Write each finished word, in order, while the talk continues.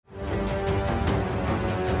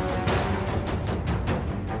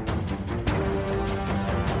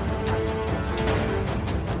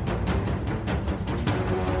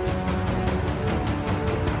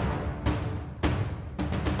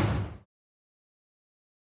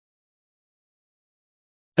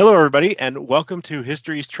Hello, everybody, and welcome to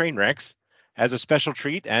History's Trainwrecks. As a special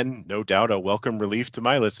treat, and no doubt a welcome relief to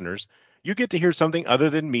my listeners, you get to hear something other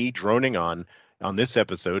than me droning on this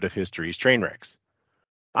episode of History's Trainwrecks.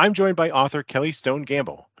 I'm joined by author Kelly Stone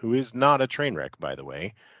Gamble, who is not a train wreck, by the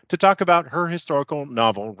way, to talk about her historical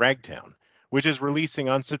novel Ragtown, which is releasing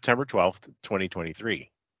on September 12th, 2023.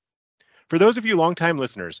 For those of you longtime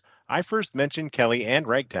listeners, I first mentioned Kelly and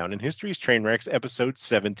Ragtown in History's Trainwrecks episode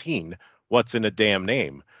 17, What's in a Damn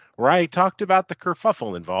Name, where I talked about the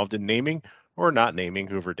kerfuffle involved in naming or not naming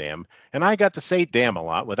Hoover Dam, and I got to say damn a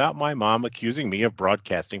lot without my mom accusing me of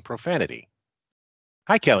broadcasting profanity.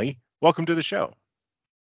 Hi, Kelly. Welcome to the show.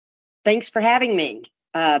 Thanks for having me.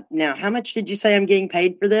 Now, how much did you say I'm getting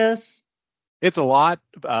paid for this? It's a lot.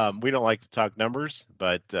 We don't like to talk numbers,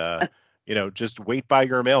 but just wait by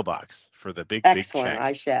your mailbox for the big Excellent, check.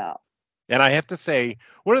 I shall. And I have to say,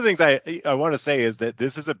 one of the things I want to say is that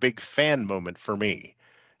this is a big fan moment for me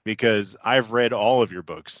because I've read all of your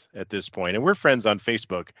books at this point, and we're friends on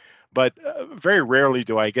Facebook, but very rarely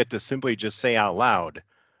do I get to simply just say out loud,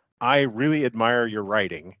 I really admire your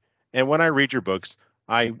writing. And when I read your books,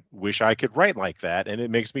 I wish I could write like that, and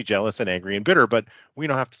it makes me jealous and angry and bitter, but we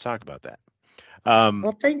don't have to talk about that.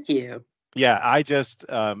 Well, thank you. Yeah,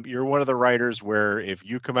 you're one of the writers where if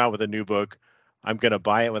you come out with a new book, I'm going to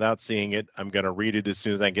buy it without seeing it. I'm going to read it as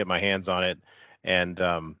soon as I get my hands on it. And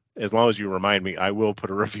as long as you remind me, I will put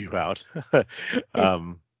a review out.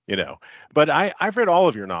 um, but I've read all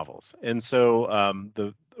of your novels. And so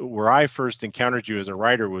where I first encountered you as a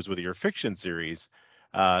writer was with your fiction series,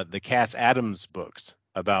 the Cass Adams books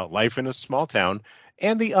about life in a small town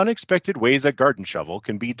and the unexpected ways a garden shovel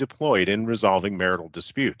can be deployed in resolving marital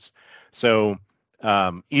disputes. So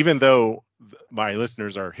even though my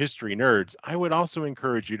listeners are history nerds, I would also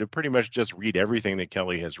encourage you to pretty much just read everything that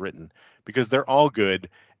Kelly has written because they're all good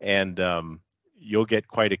and you'll get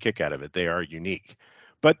quite a kick out of it. They are unique.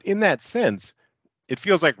 But in that sense, it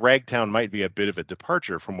feels like Ragtown might be a bit of a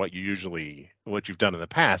departure from what you've done in the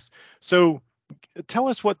past. So tell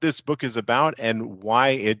us what this book is about and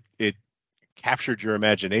why it captured your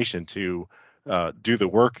imagination to do the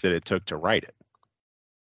work that it took to write it.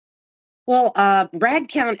 Well,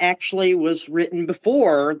 Ragtown actually was written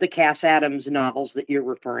before the Cass Adams novels that you're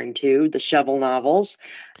referring to, the shovel novels.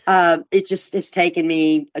 It's taken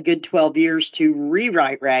me a good 12 years to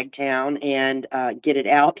rewrite Ragtown and get it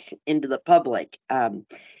out into the public. And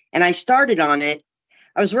I started on it.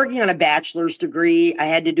 I was working on a bachelor's degree. I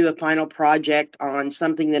had to do a final project on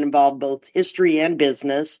something that involved both history and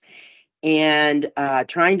business. And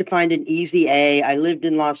trying to find an easy A. I lived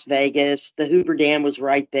in Las Vegas. The Hoover Dam was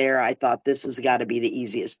right there. I thought this has got to be the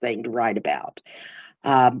easiest thing to write about.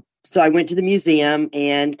 So I went to the museum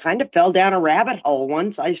and kind of fell down a rabbit hole.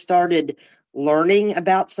 Once I started learning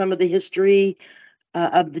about some of the history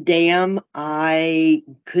of the dam, I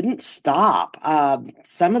couldn't stop.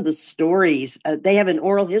 Some of the stories, they have an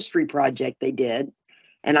oral history project they did,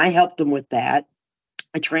 and I helped them with that.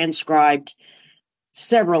 I transcribed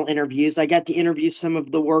several interviews. I got to interview some of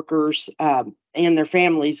the workers and their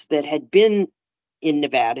families that had been in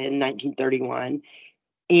Nevada in 1931.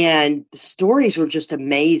 And the stories were just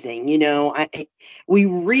amazing. We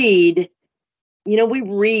read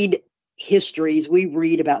histories, we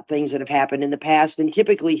read about things that have happened in the past. And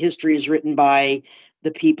typically history is written by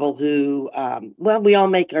the people who, we all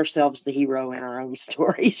make ourselves the hero in our own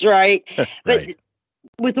stories, right? Right. But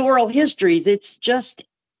with oral histories, it's just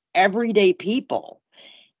everyday people.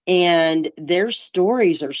 And their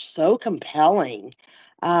stories are so compelling.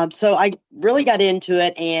 So I really got into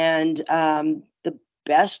it. And the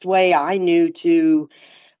best way I knew to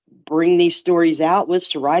bring these stories out was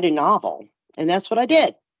to write a novel. And that's what I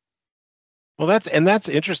did. Well, that's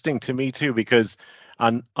interesting to me too, because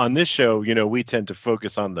on this show, we tend to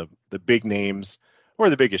focus on the big names or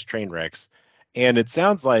the biggest train wrecks, and it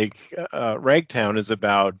sounds like Ragtown is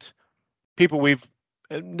about people we've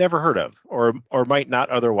never heard of or might not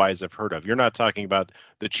otherwise have heard of. You're not talking about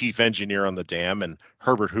the chief engineer on the dam and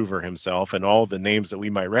Herbert Hoover himself and all the names that we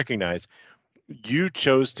might recognize. You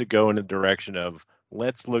chose to go in a direction of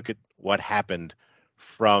let's look at what happened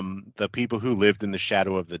from the people who lived in the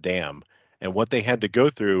shadow of the dam and what they had to go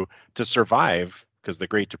through to survive because the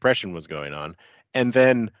Great Depression was going on. And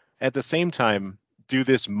then at the same time, do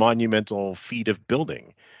this monumental feat of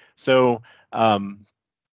building. So,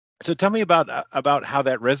 so tell me about how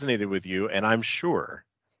that resonated with you. And I'm sure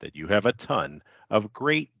that you have a ton of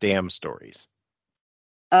great dam stories.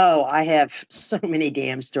 Oh, I have so many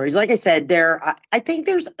damn stories. Like I said, I think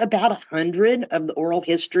there's about 100 of the oral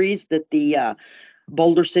histories that the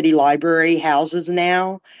Boulder City Library houses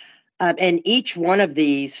now. And each one of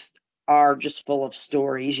these are just full of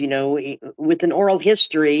stories. With an oral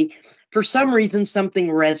history, for some reason, something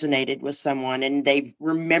resonated with someone and they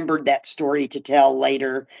remembered that story to tell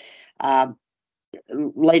later.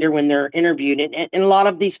 Later when they're interviewed. And a lot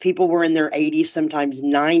of these people were in their 80s, sometimes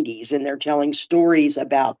 90s, and they're telling stories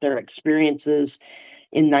about their experiences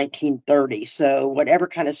in 1930. So whatever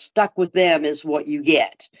kind of stuck with them is what you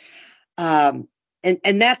get. And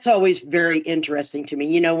that's always very interesting to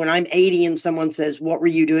me. When I'm 80 and someone says, what were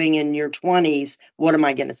you doing in your 20s? What am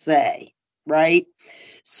I going to say? Right?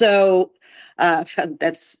 So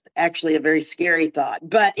that's actually a very scary thought.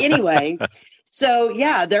 But anyway, so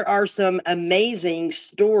yeah, there are some amazing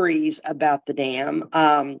stories about the dam.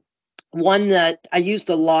 One that I used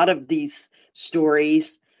a lot of these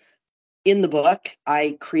stories in the book.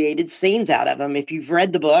 I created scenes out of them. If you've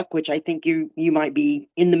read the book, which I think you might be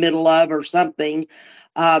in the middle of or something,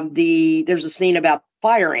 there's a scene about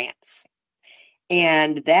fire ants.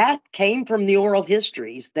 And that came from the oral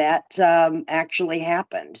histories. That actually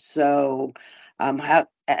happened. So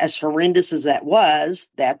as horrendous as that was,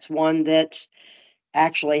 that's one that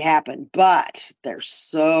actually happened. But there's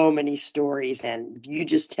so many stories, and you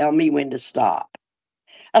just tell me when to stop.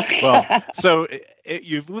 Well, so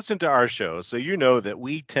you've listened to our show, so you know that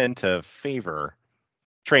we tend to favor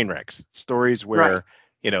train wrecks, stories where,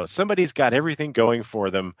 Right. Somebody's got everything going for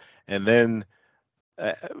them, and then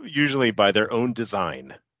usually by their own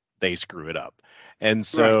design, they screw it up. And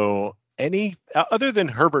so other than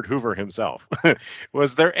Herbert Hoover himself,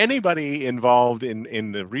 was there anybody involved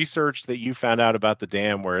in the research that you found out about the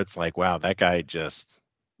dam where it's like, wow, that guy just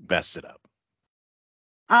messed it up?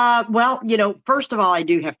 Well, first of all, I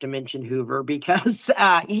do have to mention Hoover because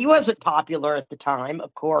he wasn't popular at the time,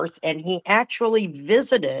 of course, and he actually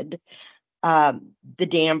visited the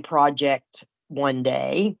dam project one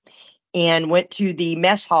day and went to the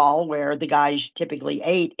mess hall where the guys typically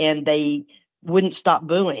ate, and they wouldn't stop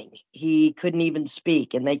booing. He couldn't even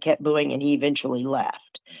speak, and they kept booing, and he eventually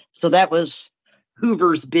left. So that was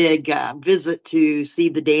Hoover's big visit to see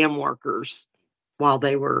the dam workers while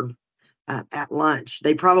they were at lunch.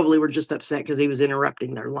 They probably were just upset because he was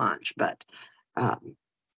interrupting their lunch, but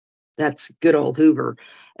that's good old Hoover.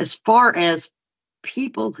 As far as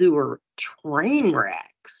people who were train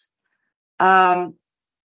wrecks, well,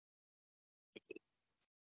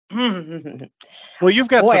 you've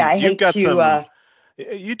got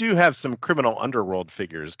you do have some criminal underworld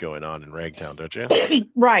figures going on in Ragtown, don't you?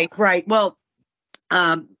 Right. Well,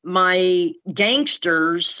 my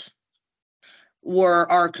gangsters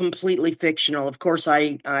are completely fictional. Of course,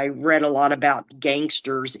 I read a lot about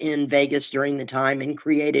gangsters in Vegas during the time and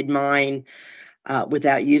created mine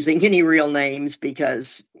without using any real names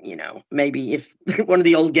because, maybe if one of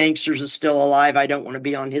the old gangsters is still alive, I don't want to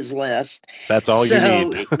be on his list. That's all you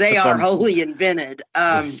need. So they are wholly invented.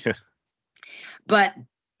 But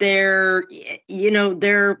they're Bud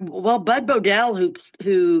Bodell,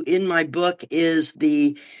 who in my book is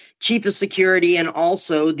the chief of security and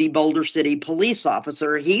also the Boulder City police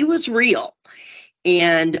officer. He was real.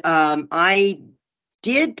 And I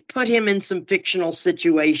did put him in some fictional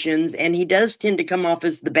situations, and he does tend to come off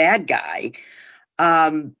as the bad guy.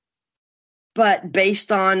 But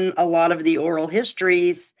based on a lot of the oral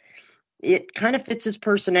histories, it kind of fits his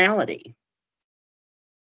personality.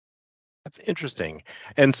 That's interesting.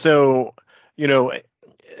 And so,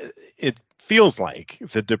 it feels like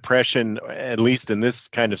the Depression, at least in this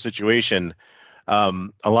kind of situation,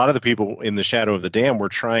 a lot of the people in the shadow of the dam were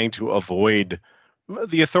trying to avoid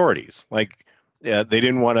the authorities. Like, they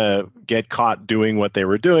didn't want to get caught doing what they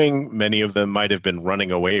were doing. Many of them might have been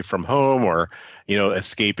running away from home or,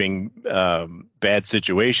 escaping bad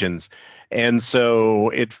situations. And so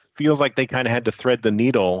it feels like they kind of had to thread the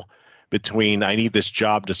needle between I need this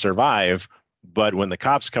job to survive, but when the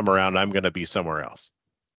cops come around, I'm going to be somewhere else.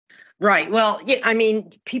 Right. Well, I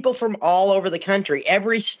mean, people from all over the country,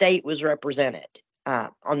 every state was represented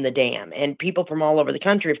on the dam, and people from all over the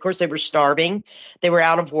country. Of course, they were starving. They were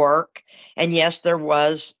out of work. And yes, there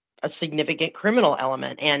was a significant criminal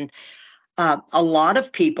element. And a lot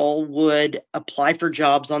of people would apply for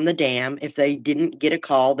jobs on the dam. If they didn't get a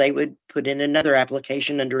call, they would put in another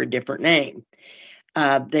application under a different name.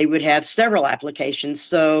 They would have several applications.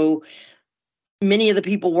 So many of the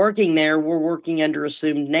people working there were working under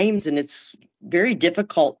assumed names, and it's very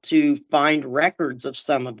difficult to find records of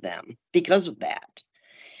some of them because of that.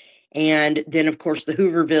 And then, of course, the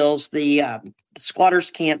Hoovervilles, the squatters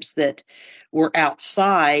camps that were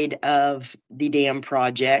outside of the dam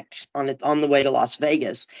project on the way to Las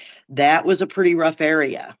Vegas, that was a pretty rough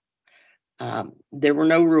area. There were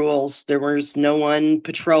no rules. There was no one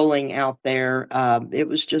patrolling out there. It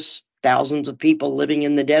was just thousands of people living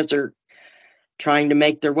in the desert trying to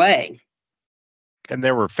make their way. And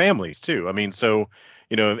there were families too. I mean, so,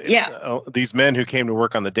 these men who came to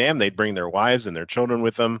work on the dam, they'd bring their wives and their children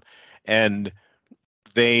with them. And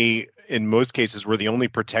they, in most cases, were the only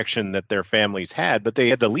protection that their families had, but they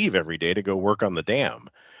had to leave every day to go work on the dam.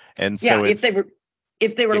 And so if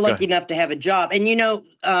they were lucky enough to have a job. And,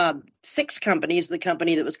 Six Companies, the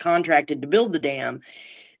company that was contracted to build the dam,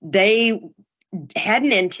 they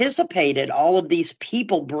hadn't anticipated all of these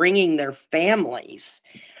people bringing their families.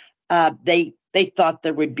 They thought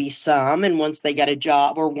there would be some, and once they got a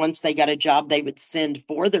job, they would send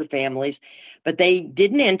for their families, but they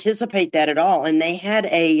didn't anticipate that at all. And they had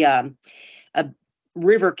a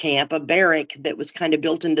river camp, a barrack that was kind of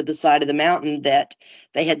built into the side of the mountain that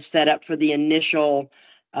they had set up for the initial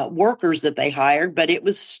workers that they hired, but it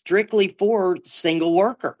was strictly for single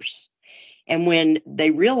workers. And when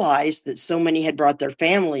they realized that so many had brought their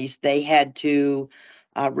families, they had to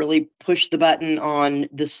really push the button on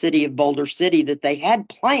the city of Boulder City that they had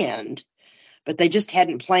planned, but they just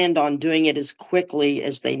hadn't planned on doing it as quickly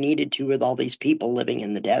as they needed to with all these people living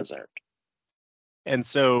in the desert. And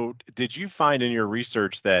so did you find in your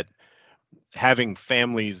research that having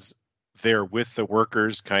families there with the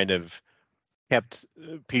workers kind of kept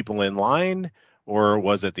people in line, or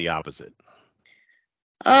was it the opposite?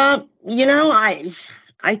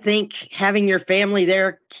 I think having your family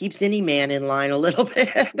there keeps any man in line a little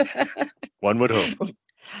bit. One would hope.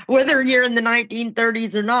 Whether you're in the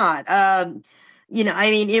 1930s or not.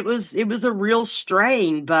 It was a real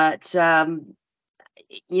strain, but, a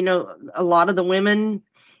lot of the women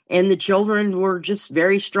and the children were just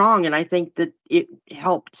very strong. And I think that it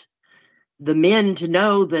helped the men to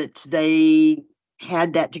know that they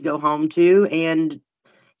had that to go home to, and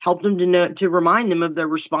helped them to remind them of their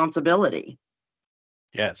responsibility.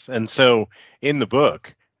 Yes. And so in the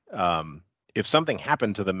book, if something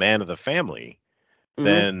happened to the man of the family,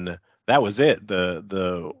 then that was it.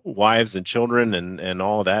 The wives and children and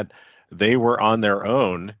all that, they were on their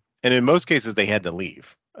own. And in most cases, they had to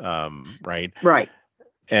leave. Right. Right.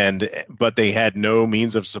 But they had no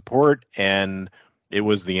means of support, and it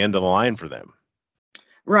was the end of the line for them.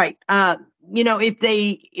 Right.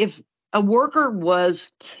 If a worker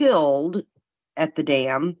was killed at the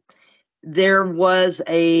dam, there was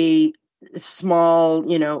a small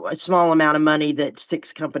amount of money that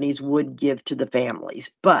Six Companies would give to the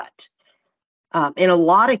families. But in a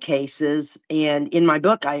lot of cases, and in my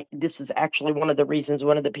book, this is actually one of the reasons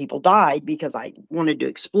one of the people died, because I wanted to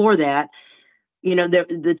explore that.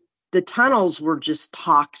 The tunnels were just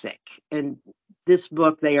toxic. And this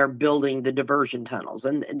book, they are building the diversion tunnels,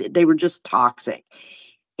 and they were just toxic.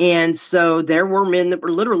 And so there were men that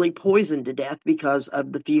were literally poisoned to death because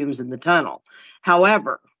of the fumes in the tunnel.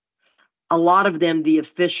 However, a lot of them, the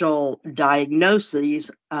official diagnosis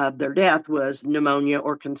of their death was pneumonia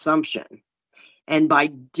or consumption. And by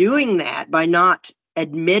doing that, by not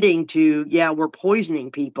admitting to, we're poisoning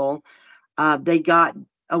people, they got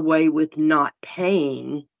away with not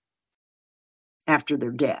paying after their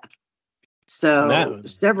death. So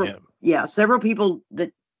several people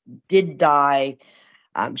that did die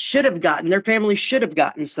their families should have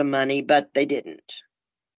gotten some money, but they didn't.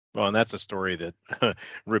 Well, and that's a story that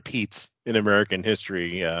repeats in American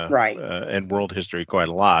history, right, and world history quite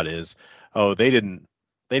a lot. Is they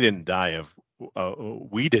didn't die of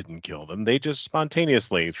we didn't kill them; they just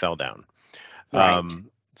spontaneously fell down. Right.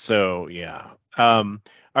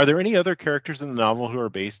 Are there any other characters in the novel who are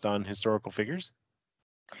based on historical figures?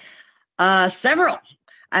 Several,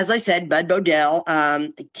 as I said, Bud Bodell,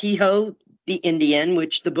 Kehoe the Indian,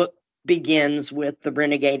 which the book begins with the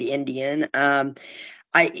renegade Indian.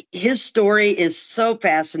 His story is so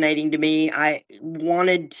fascinating to me. I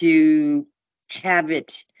wanted to have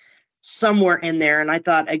it somewhere in there, and I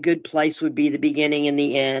thought a good place would be the beginning and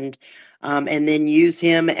the end, and then use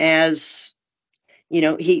him as,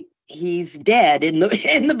 he's dead in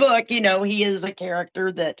the book. He is a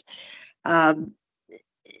character that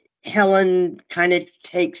Helen kind of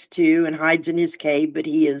takes to and hides in his cave, but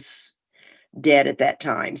he is dead at that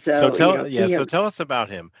time. So tell us about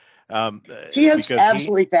him. He is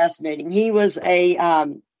absolutely fascinating. He was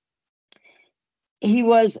an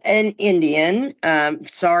Indian.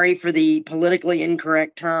 Sorry for the politically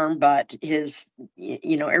incorrect term, but his,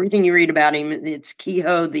 everything you read about him, it's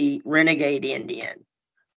Kehoe the renegade Indian.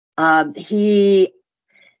 He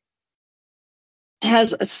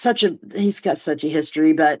has he's got such a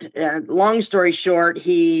history, but long story short,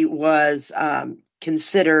 he was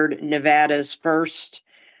considered Nevada's first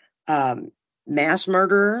mass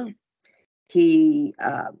murderer. He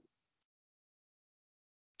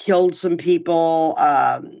killed some people,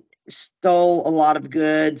 stole a lot of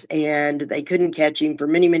goods, and they couldn't catch him for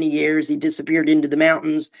many, many years. He disappeared into the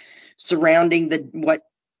mountains surrounding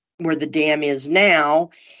where the dam is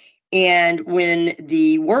now. And when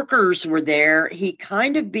the workers were there, he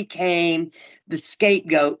kind of became the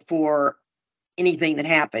scapegoat for anything that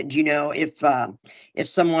happened. If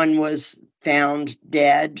someone was found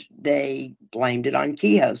dead, they blamed it on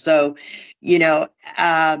Kehoe. So,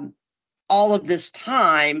 all of this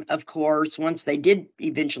time, of course, once they did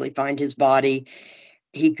eventually find his body,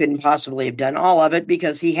 he couldn't possibly have done all of it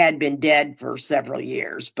because he had been dead for several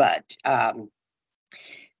years. But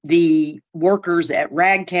the workers at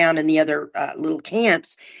Ragtown and the other little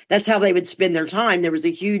camps, that's how they would spend their time. There was a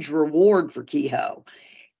huge reward for Kehoe.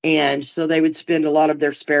 And so they would spend a lot of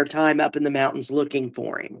their spare time up in the mountains looking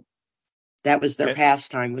for him. That was their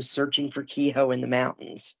pastime, was searching for Kehoe in the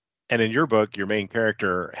mountains. And in your book, your main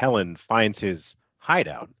character, Helen, finds his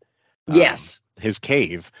hideout. Yes. His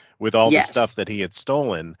cave with all the stuff that he had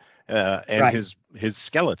stolen and his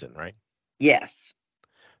skeleton, right? Yes.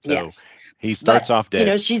 So he starts off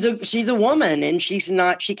dead. She's a woman, and she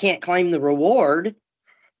can't claim the reward.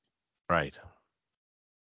 Right.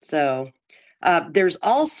 So there's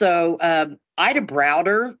also Ida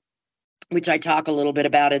Browder, which I talk a little bit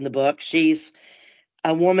about in the book. She's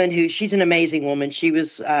a woman she's an amazing woman. She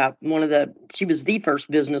was she was the first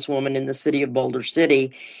businesswoman in the city of Boulder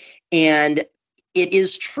City. And it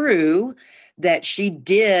is true that she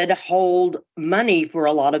did hold money for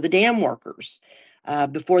a lot of the dam workers.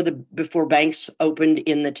 Before banks opened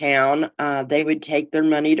in the town, they would take their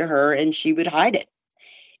money to her and she would hide it.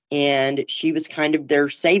 And she was kind of their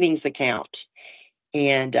savings account.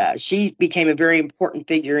 And she became a very important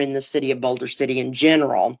figure in the city of Boulder City in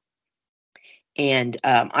general. And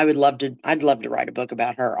I'd love to write a book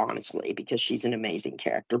about her, honestly, because she's an amazing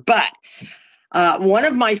character. But one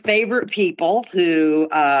of my favorite people who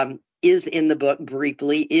is in the book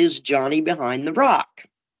briefly is Johnny Behind the Rock.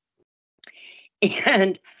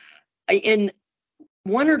 And in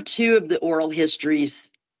one or two of the oral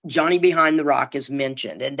histories, Johnny Behind the Rock is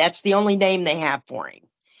mentioned, and that's the only name they have for him,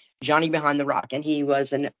 Johnny Behind the Rock. And he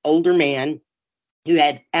was an older man who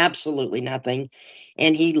had absolutely nothing,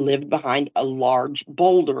 and he lived behind a large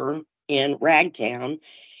boulder in Ragtown.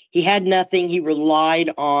 He had nothing. He relied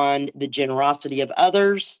on the generosity of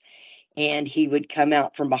others, and he would come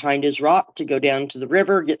out from behind his rock to go down to the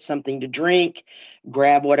river, get something to drink,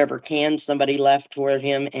 grab whatever can somebody left for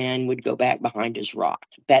him, and would go back behind his rock.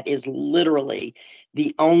 That is literally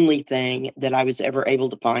the only thing that I was ever able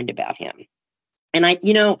to find about him. And I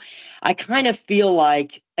kind of feel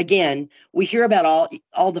like, again, we hear about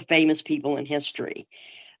all the famous people in history,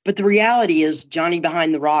 but the reality is Johnny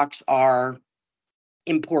Behind the Rocks are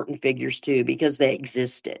important figures too, because they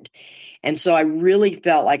existed. And so I really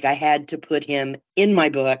felt like I had to put him in my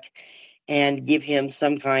book and give him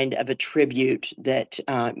some kind of a tribute that,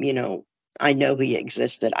 I know he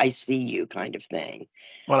existed. I see you kind of thing.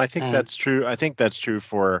 Well, I think that's true. I think that's true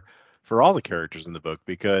for all the characters in the book,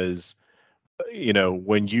 because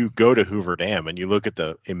when you go to Hoover Dam and you look at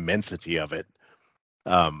the immensity of it,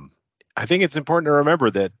 I think it's important to remember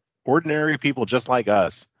that ordinary people just like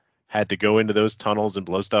us had to go into those tunnels and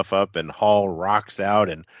blow stuff up and haul rocks out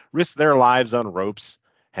and risk their lives on ropes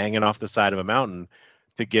hanging off the side of a mountain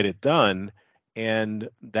to get it done. And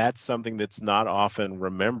that's something that's not often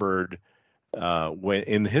remembered when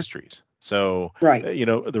in the histories. So,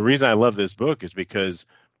 the reason I love this book is because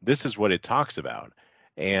this is what it talks about.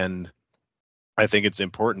 And I think it's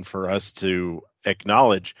important for us to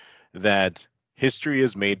acknowledge that history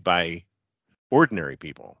is made by ordinary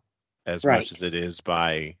people as much as it is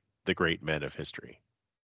by the great men of history.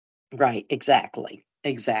 Right. Exactly.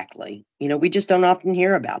 We just don't often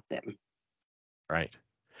hear about them. Right.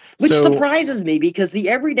 Which surprises me, because the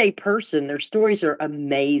everyday person, their stories are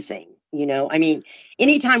amazing.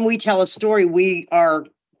 Anytime we tell a story, we are,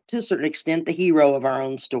 to a certain extent, the hero of our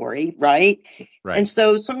own story, right? And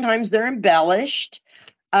so sometimes they're embellished.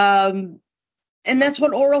 And that's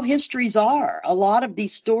what oral histories are. A lot of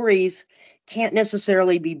these stories can't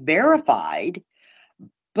necessarily be verified,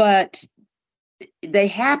 but they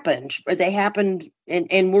happened,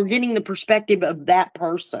 and we're getting the perspective of that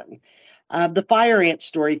person. The fire ant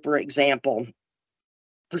story, for example,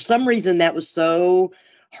 for some reason that was so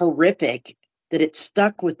horrific that it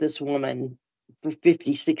stuck with this woman for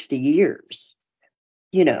 50, 60 years,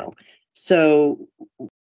 So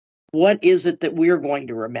what is it that we're going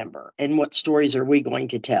to remember, and what stories are we going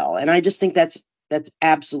to tell? And I just think that's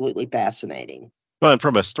absolutely fascinating. Well, and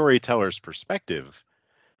from a storyteller's perspective,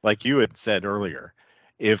 like you had said earlier,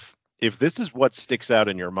 if this is what sticks out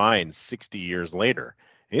in your mind 60 years later,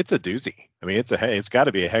 it's a doozy. I mean, it's got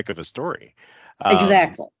to be a heck of a story. Um,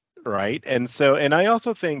 Exactly. right. And so, and I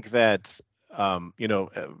also think that, you know,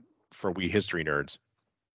 for we history nerds,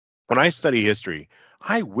 when I study history,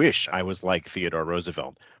 I wish I was like Theodore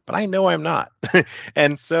Roosevelt, but I know I'm not.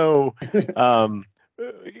 And so, um,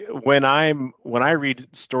 when I read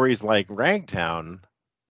stories like Ragtown,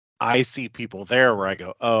 I see people there where I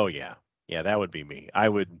go, oh yeah, yeah, that would be me. I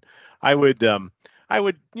would, I would,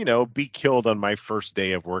 you know, be killed on my first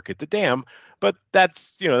day of work at the dam. But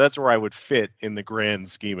that's, you know, that's where I would fit in the grand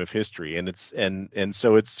scheme of history. And and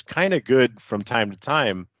so it's kind of good from time to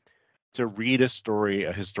time to read a story,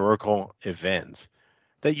 a historical event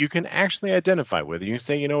that you can actually identify with. You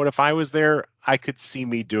say, you know what, if I was there, I could see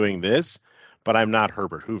me doing this, but I'm not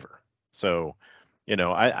Herbert Hoover. So, you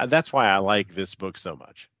know, I that's why I like this book so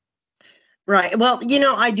much. Right. Well,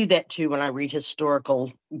 I do that too when I read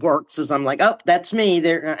historical works, as I'm like, oh, that's me.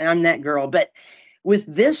 There, I'm that girl. But with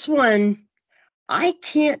this one, I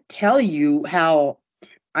can't tell you how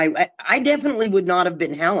I definitely would not have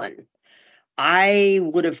been Helen. I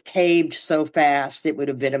would have caved so fast, it would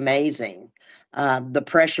have been amazing. The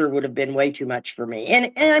pressure would have been way too much for me.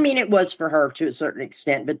 And I mean, it was for her to a certain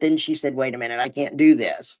extent, but then she said, wait a minute, I can't do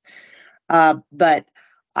this. But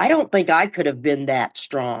I don't think I could have been that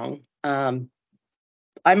strong.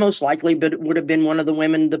 I most likely would have been one of the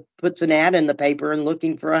women that puts an ad in the paper and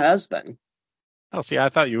looking for a husband. Oh, see, I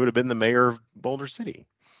thought you would have been the mayor of Boulder City.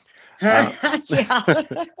 Uh, Yeah.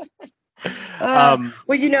 um,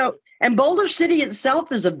 Well, and Boulder City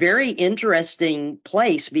itself is a very interesting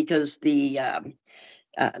place because the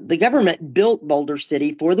government built Boulder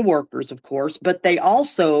City for the workers, of course, but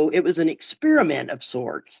it was an experiment of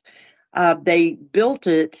sorts. They built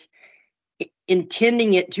it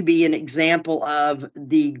intending it to be an example of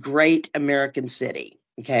the great American city.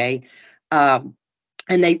 Okay. Um,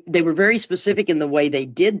 and they were very specific in the way they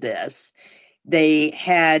did this. They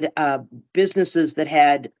had businesses that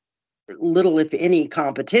had little, if any,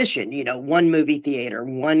 competition. One movie theater,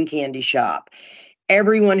 one candy shop.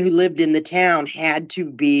 Everyone who lived in the town had to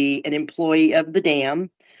be an employee of the dam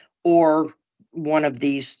or one of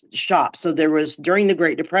these shops. So there was, during the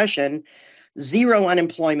Great Depression, zero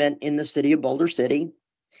unemployment in the city of Boulder City.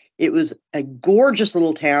 It was a gorgeous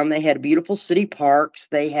little town. They had beautiful city parks.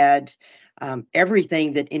 They had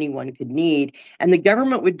everything that anyone could need. And the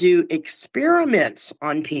government would do experiments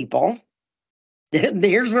on people.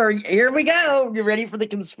 Here we go. You ready for the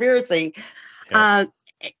conspiracy? yes, Uh,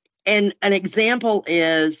 and an example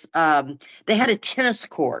is they had a tennis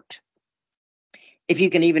court. If you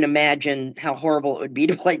can even imagine how horrible it would be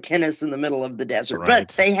to play tennis in the middle of the desert. But right.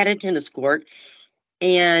 they had a tennis court,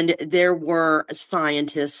 and there were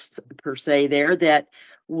scientists, per se, there that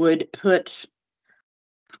would put,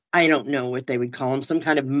 I don't know what they would call them, some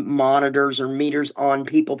kind of monitors or meters on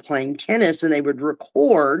people playing tennis, and they would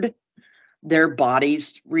record their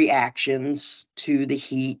body's reactions to the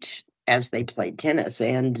heat as they played tennis.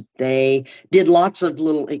 And they did lots of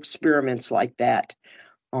little experiments like that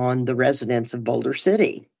on the residents of Boulder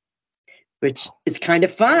City, which is kind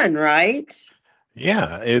of fun, right?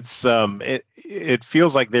 Yeah, it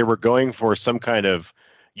feels like they were going for some kind of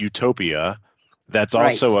utopia that's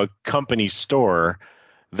Right. also a company store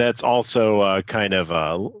that's also a kind of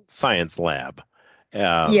a science lab.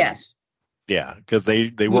 Um, Yes. yeah, because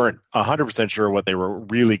they Ye- weren't 100% sure what they were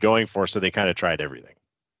really going for, so they kind of tried everything.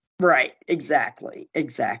 right. Exactly.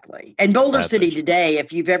 Exactly. And Boulder That's City interesting. today,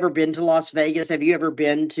 if you've ever been to Las Vegas, have you ever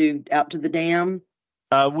been out to the dam?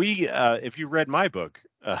 If you read my book,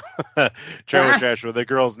 Trailer Trash with a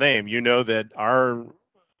Girl's Name, you know that our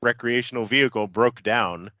recreational vehicle broke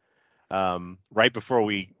down right before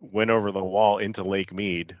we went over the wall into Lake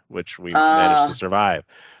Mead, which we managed to uh, survive.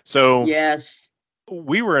 So yes.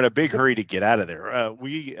 we were in a big hurry to get out of there.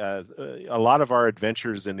 A lot of our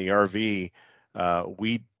adventures in the RV,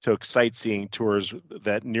 we took sightseeing tours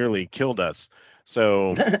that nearly killed us.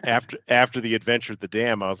 So after the adventure at the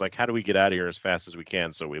dam, I was like, how do we get out of here as fast as we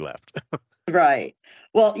can? So we left. Right.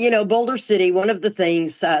 Well, Boulder City, one of the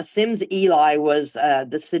things, Sims Eli was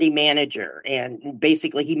the city manager, and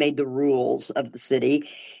basically he made the rules of the city.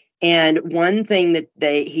 And one thing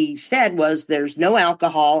that he said was there's no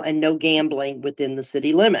alcohol and no gambling within the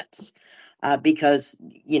city limits, because,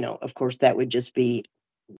 of course, that would just be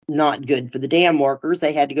not good for the dam workers.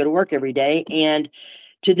 They had to go to work every day. And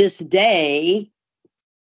to this day,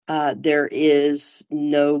 there is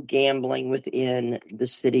no gambling within the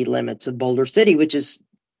city limits of Boulder City, which is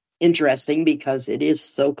interesting because it is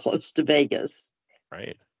so close to Vegas.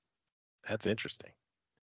 Right. That's interesting.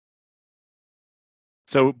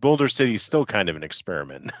 So Boulder City is still kind of an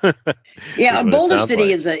experiment, is Yeah, what it Boulder sounds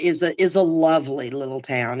City like. is a lovely little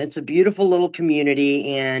town. It's a beautiful little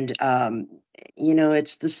community, and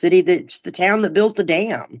it's the town that built the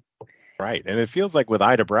dam. Right. And it feels like with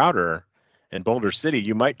Ida Browder and Boulder City,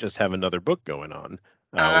 you might just have another book going on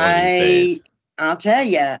one of these days. I'll tell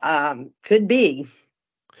you, could be.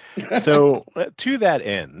 So, to that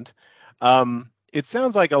end, it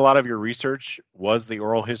sounds like a lot of your research was the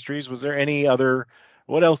oral histories. Was there any other,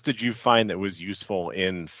 what else did you find that was useful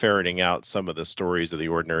in ferreting out some of the stories of the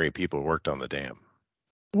ordinary people who worked on the dam?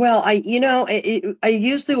 Well, I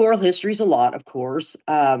use the oral histories a lot, of course.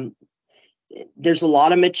 There's a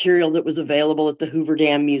lot of material that was available at the Hoover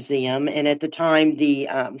Dam Museum, and at the time, the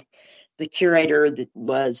curator that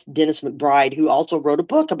was Dennis McBride, who also wrote a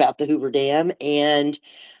book about the Hoover Dam, and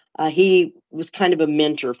he was kind of a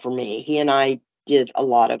mentor for me. He and I did a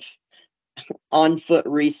lot of on foot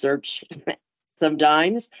research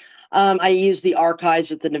sometimes. I used the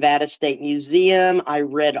archives at the Nevada State Museum. I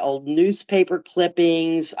read old newspaper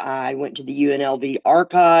clippings. I went to the UNLV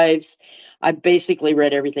archives. I basically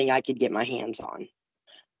read everything I could get my hands on.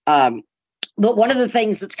 But one of the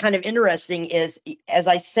things that's kind of interesting is, as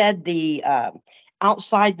I said, the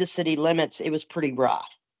outside the city limits, it was pretty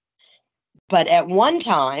rough. But at one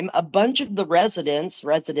time, a bunch of the residents,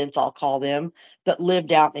 I'll call them, that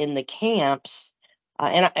lived out in the camps,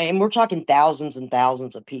 and we're talking thousands and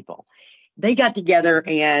thousands of people, they got together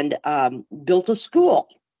and built a school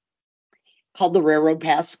called the Railroad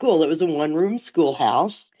Pass School. It was a one-room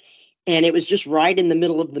schoolhouse, and it was just right in the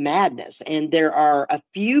middle of the madness. And there are a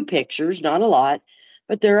few pictures, not a lot,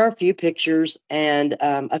 but there are a few pictures and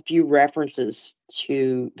a few references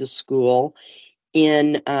to the school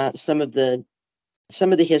in some of the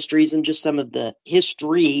histories and just some of the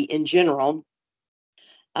history in general.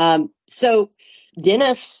 So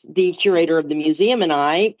Dennis, the curator of the museum, and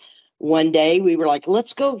I, one day we were like,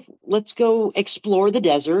 let's go explore the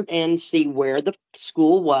desert and see where the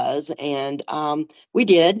school was. And we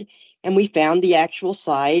did, and we found the actual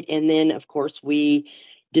site. And then, of course, we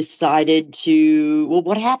decided well,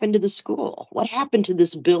 what happened to the school? What happened to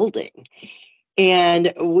this building?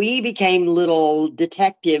 And we became little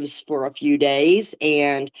detectives for a few days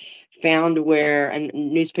and found where a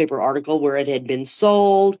newspaper article where it had been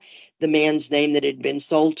sold, the man's name that it had been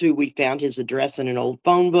sold to. We found his address in an old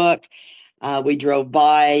phone book. We drove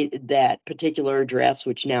by that particular address,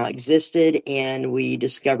 which now existed, and we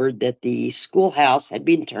discovered that the schoolhouse had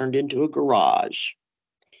been turned into a garage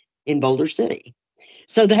in Boulder City.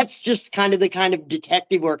 So that's just kind of the kind of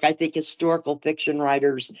detective work I think historical fiction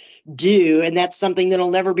writers do. And that's something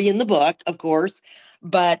that'll never be in the book, of course,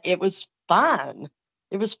 but it was fun.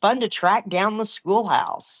 It was fun to track down the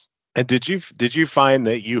schoolhouse. And did you find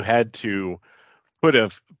that you had to put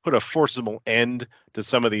a forcible end to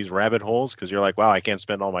some of these rabbit holes because you're like, wow, I can't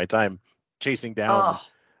spend all my time chasing down, Oh,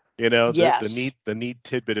 the yes. neat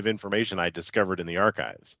tidbit of information I discovered in the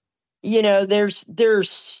archives. There's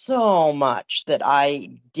so much that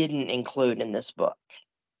I didn't include in this book.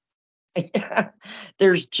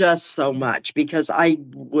 There's just so much because I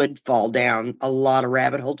would fall down a lot of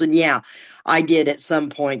rabbit holes. And yeah, I did at some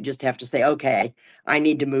point just have to say, okay, I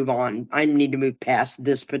need to move on. I need to move past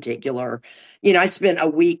this particular. I spent a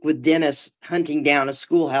week with Dennis hunting down a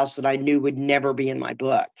schoolhouse that I knew would never be in my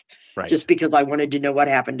book Right. just because I wanted to know what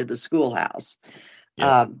happened to the schoolhouse.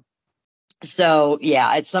 Yep. So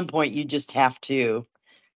yeah, at some point you just have to.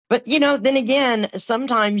 But, then again,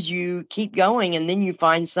 sometimes you keep going and then you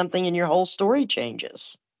find something and your whole story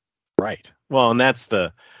changes. Right. Well, and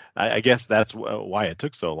I guess that's why it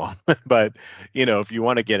took so long. But, if you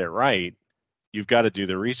want to get it right, you've got to do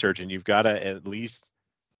the research and you've got to at least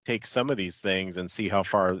take some of these things and see how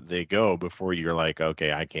far they go before you're like,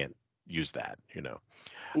 okay, I can't use that.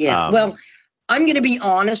 Yeah. Well, I'm going to be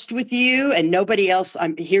honest with you and nobody else.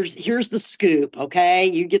 Here's the scoop. Okay.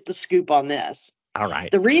 You get the scoop on this. All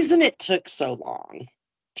right. The reason it took so long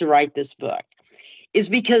to write this book is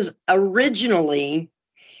because originally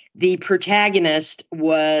the protagonist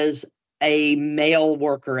was a male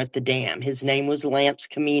worker at the dam. His name was Lance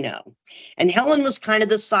Camino. And Helen was kind of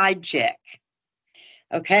the side chick.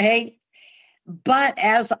 Okay. But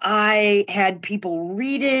as I had people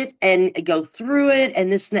read it and go through it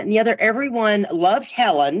and this and that and the other, everyone loved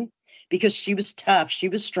Helen because she was tough. She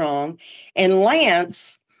was strong. And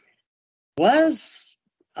Lance was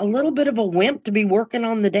a little bit of a wimp to be working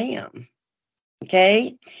on the dam.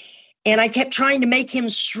 Okay. And I kept trying to make him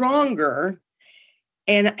stronger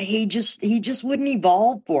and he just wouldn't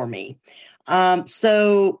evolve for me.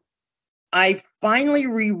 So I finally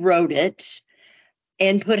rewrote it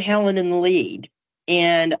and put Helen in the lead.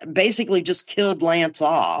 and basically just killed Lance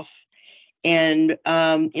off and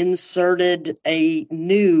inserted a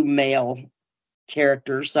new male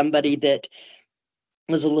character, somebody that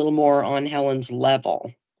was a little more on Helen's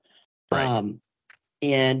level. Right.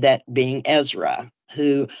 And that being Ezra,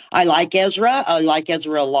 who I like Ezra. I like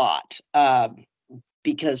Ezra a lot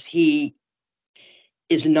because he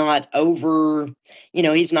is not over,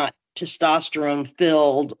 he's not testosterone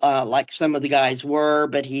filled like some of the guys were,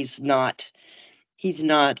 but he's not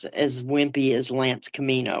as wimpy as Lance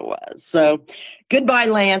Camino was. So goodbye,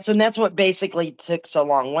 Lance. And that's what basically took so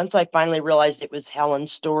long. Once I finally realized it was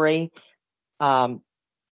Helen's story,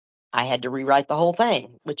 I had to rewrite the whole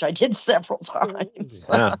thing, which I did several times.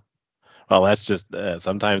 Yeah. Well, that's just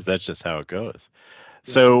sometimes that's just how it goes.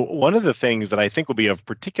 So one of the things that I think will be of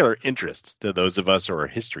particular interest to those of us who are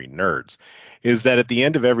history nerds is that at the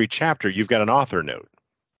end of every chapter, you've got an author note.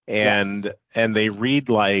 And Yes. and they read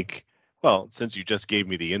like, well, since you just gave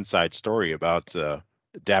me the inside story about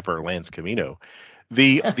Dapper Lance Camino,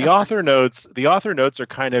 the author notes are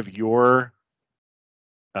kind of your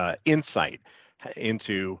insight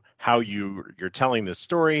into how you're telling this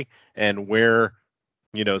story and where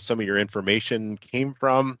some of your information came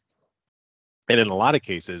from, and in a lot of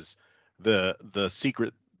cases the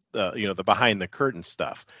secret, the behind the curtain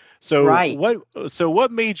stuff. So Right.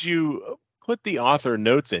 what made you put the author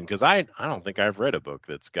notes in? Because I don't think I've read a book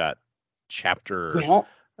that's got chapter Well,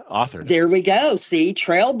 author there notes. we go. See,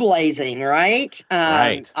 trailblazing, right?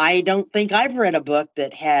 Right. I don't think I've read a book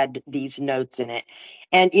that had these notes in it.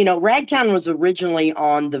 And, Ragtown was originally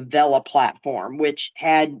on the Vela platform, which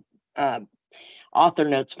had author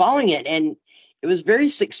notes following it. And it was very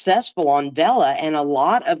successful on Vela. And a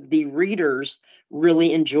lot of the readers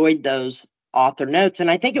really enjoyed those author notes.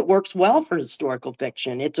 And I think it works well for historical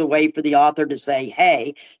fiction. It's a way for the author to say,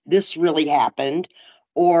 hey, this really happened,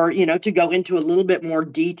 or, to go into a little bit more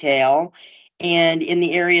detail. And in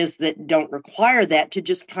the areas that don't require that, to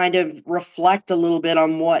just kind of reflect a little bit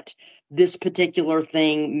on what this particular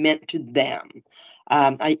thing meant to them.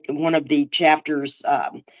 One of the chapters,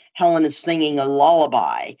 Helen is singing a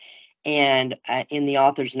lullaby. And in the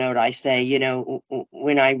author's note, I say,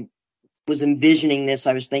 when I was envisioning this,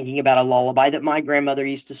 I was thinking about a lullaby that my grandmother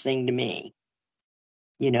used to sing to me.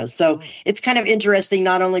 So it's kind of interesting,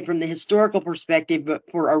 not only from the historical perspective,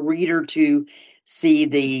 but for a reader to see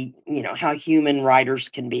the, how human writers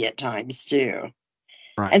can be at times too.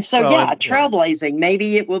 Right. And so, Well, yeah, and yeah. trailblazing,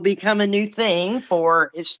 maybe it will become a new thing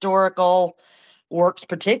for historical works,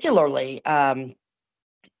 particularly to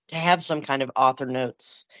have some kind of author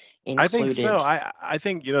notes I think so. included. I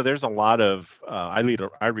think there's a lot of I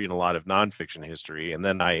read a lot of nonfiction history, and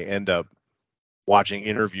then I end up watching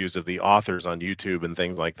interviews of the authors on YouTube and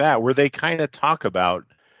things like that, where they kind of talk about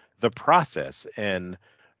the process and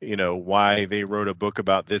why they wrote a book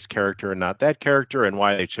about this character and not that character, and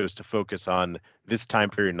why they chose to focus on this time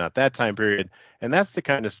period, not that time period. And that's the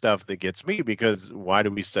kind of stuff that gets me, because why do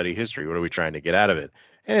we study history? What are we trying to get out of it?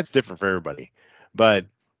 And it's different for everybody. But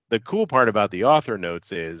the cool part about the author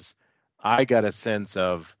notes is I got a sense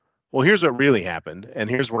of, well, here's what really happened, and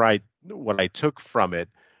here's what I took from it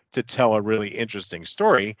to tell a really interesting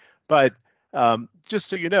story. But just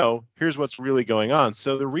so you know, here's what's really going on.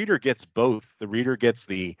 So the reader gets both. The reader gets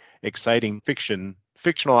the exciting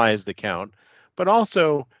fictionalized account, but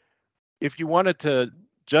also, if you wanted to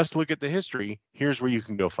just look at the history, here's where you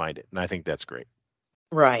can go find it. And I think that's great.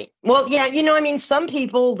 Right. Well, yeah, some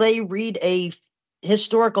people, they read a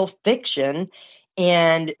historical fiction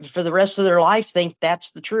and for the rest of their life think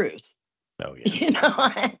that's the truth. Oh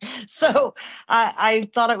yeah. So I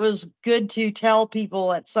thought it was good to tell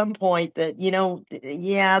people at some point that,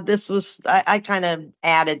 yeah, this was, I kind of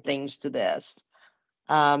added things to this.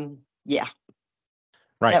 Yeah,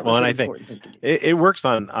 Right. that Well, was and an I think important thing to do. it works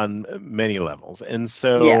on many levels. And Yeah.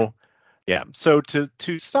 so, yeah. So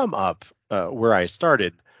to sum up where I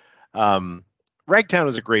started, Ragtown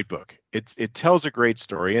is a great book. It tells a great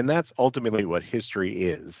story, and that's ultimately what history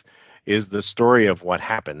is the story of what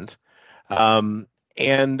happened.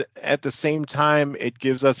 And at the same time, it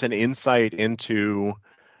gives us an insight into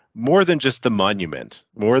more than just the monument,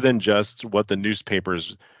 more than just what the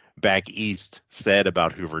newspapers back east said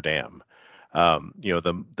about Hoover Dam.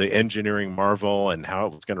 The engineering marvel and how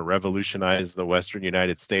it was going to revolutionize the Western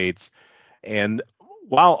United States. And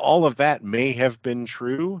while all of that may have been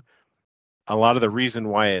true, a lot of the reason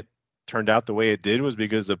why it turned out the way it did was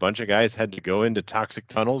because a bunch of guys had to go into toxic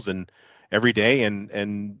tunnels and every day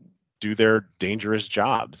and do their dangerous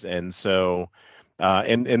jobs. And so,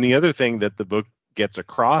 and the other thing that the book gets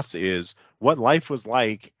across is what life was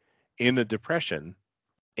like in the Depression,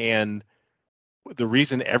 and the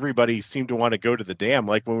reason everybody seemed to want to go to the dam,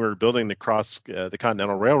 like when we were building the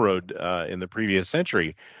Continental Railroad in the previous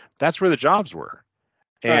century, that's where the jobs were.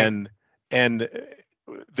 Right. And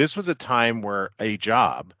this was a time where a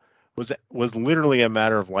job was literally a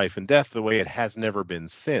matter of life and death, the way it has never been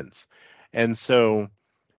since. And so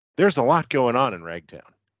there's a lot going on in Ragtown.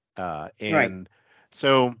 Right. And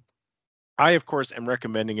so I, of course, am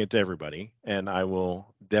recommending it to everybody, and I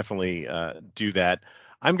will definitely do that.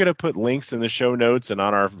 I'm going to put links in the show notes and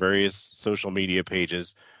on our various social media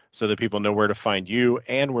pages so that people know where to find you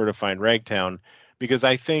and where to find Ragtown, because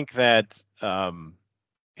I think that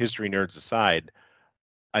history nerds aside,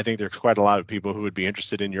 I think there's quite a lot of people who would be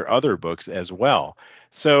interested in your other books as well.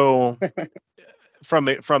 So from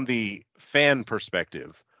the fan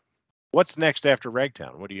perspective, what's next after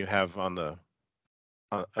Ragtown? What do you have on the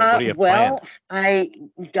what do you have planned? Well, I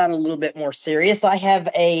got a little bit more serious. I have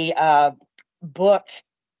a book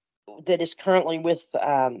that is currently with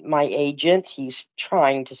my agent. He's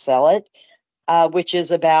trying to sell it, which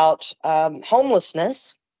is about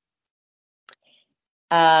homelessness.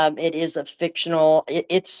 It's a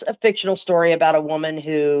fictional story about a woman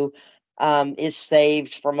who is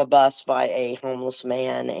saved from a bus by a homeless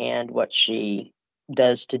man and what she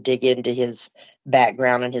does to dig into his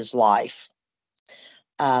background and his life.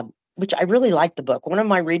 Which I really like the book. One of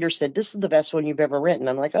my readers said, "This is the best one you've ever written."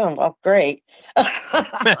 I'm like, "Oh, well, great."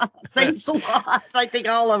 Thanks a lot. I think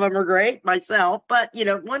all of them are great myself, but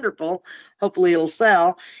wonderful. Hopefully it'll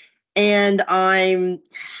sell. And I'm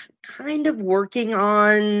kind of working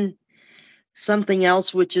on something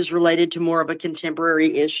else which is related to more of a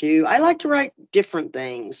contemporary issue. I like to write different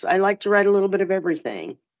things. I like to write a little bit of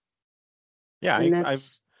everything. Yeah, And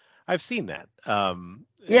I've seen that.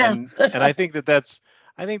 Yeah. And I think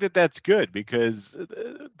that's good, because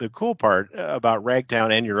the cool part about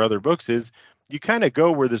Ragtown and your other books is you kind of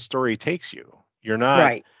go where the story takes you. You're not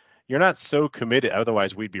Right. you're not so committed.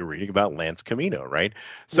 Otherwise, we'd be reading about Lance Camino, right?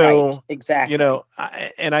 So, Right. Exactly.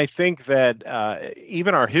 I think that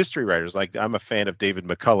even our history writers, like I'm a fan of David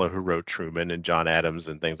McCullough, who wrote Truman and John Adams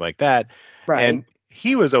and things like that. Right. And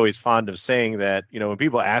he was always fond of saying that, when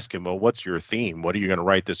people ask him, well, what's your theme? What are you going to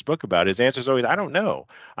write this book about? His answer is always, I don't know.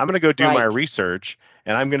 I'm going to go do my Right. research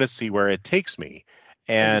and I'm going to see where it takes me.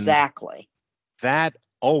 And Exactly. that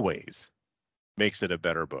always makes it a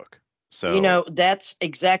better book. So, that's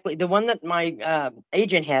exactly the one that my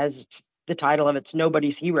agent has. The title of it's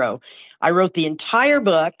Nobody's Hero. I wrote the entire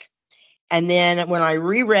book, and then when I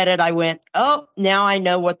reread it, I went, "Oh, now I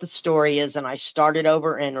know what the story is," and I started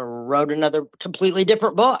over and wrote another completely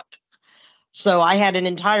different book. So I had an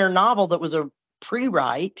entire novel that was a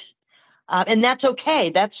pre-write, and that's okay.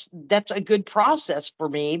 That's a good process for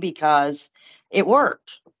me because it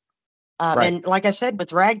worked. right. And like I said, with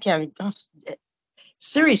Ragtown,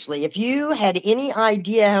 seriously, if you had any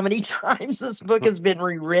idea how many times this book has been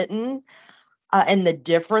rewritten and the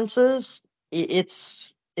differences,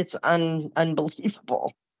 it's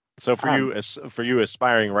unbelievable. So for you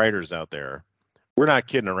aspiring writers out there, we're not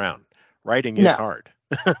kidding around. Writing is No. hard.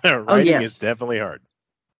 Oh, Writing yes. is definitely hard.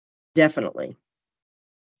 Definitely.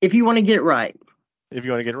 If you want to get it right. If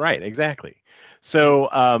you want to get it right, exactly. So,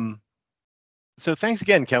 so thanks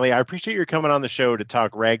again, Kelly. I appreciate your coming on the show to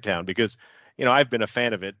talk Ragtown, because I've been a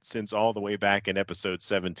fan of it since all the way back in episode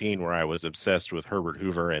 17, where I was obsessed with Herbert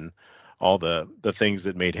Hoover and all the things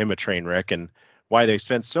that made him a train wreck, and why they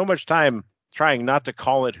spent so much time trying not to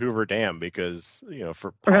call it Hoover Dam, because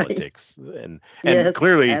for politics. Right. And Yes,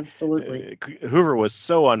 clearly absolutely. Hoover was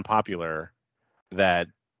so unpopular that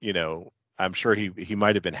I'm sure he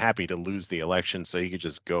might have been happy to lose the election so he could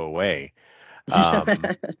just go away.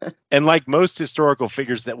 And like most historical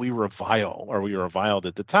figures that we reviled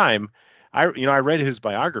at the time, I read his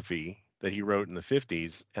biography that he wrote in the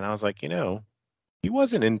 50s, and I was like, he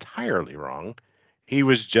wasn't entirely wrong. He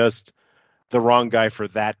was just the wrong guy for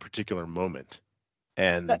that particular moment.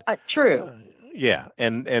 And true. Yeah.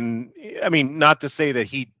 And I mean, not to say that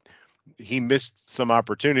he missed some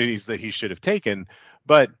opportunities that he should have taken,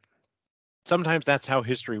 but sometimes that's how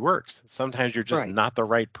history works. Sometimes you're just not the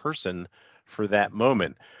right person for that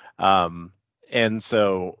moment. And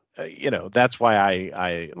so, that's why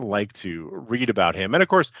I like to read about him. And of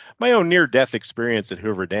course, my own near-death experience at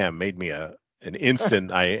Hoover Dam made me an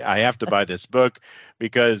instant, I have to buy this book,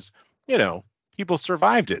 because, people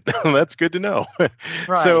survived it. That's good to know.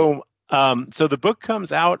 Right. So the book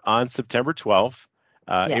comes out on September 12th.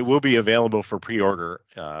 Yes. It will be available for pre-order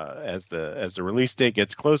as the release date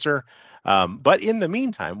gets closer. But in the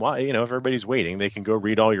meantime, while if everybody's waiting, they can go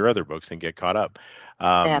read all your other books and get caught up.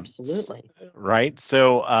 Absolutely. Right.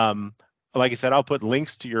 So like I said, I'll put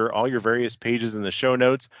links to all your various pages in the show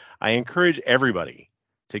notes. I encourage everybody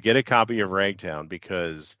to get a copy of Ragtown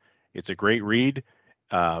because it's a great read.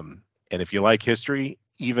 And if you like history,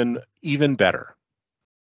 even better.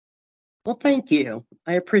 Well, thank you.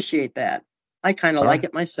 I appreciate that. I kind of like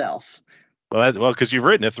it myself. Well, because you've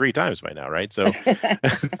written it 3 times by now, right? So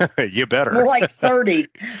you better. More like 30.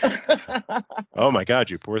 Oh my God,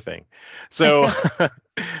 you poor thing. So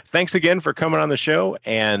thanks again for coming on the show,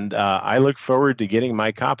 and I look forward to getting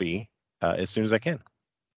my copy as soon as I can.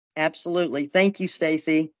 Absolutely. Thank you,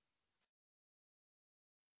 Stacy.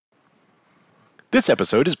 This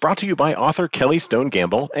episode is brought to you by author Kelly Stone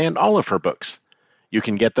Gamble and all of her books. You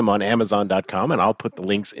can get them on Amazon.com, and I'll put the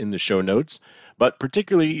links in the show notes. But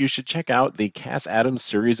particularly, you should check out the Cass Adams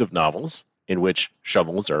series of novels, in which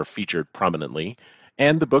shovels are featured prominently,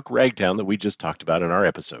 and the book Ragtown that we just talked about in our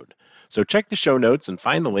episode. So check the show notes and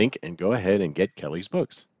find the link, and go ahead and get Kelly's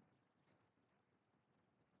books.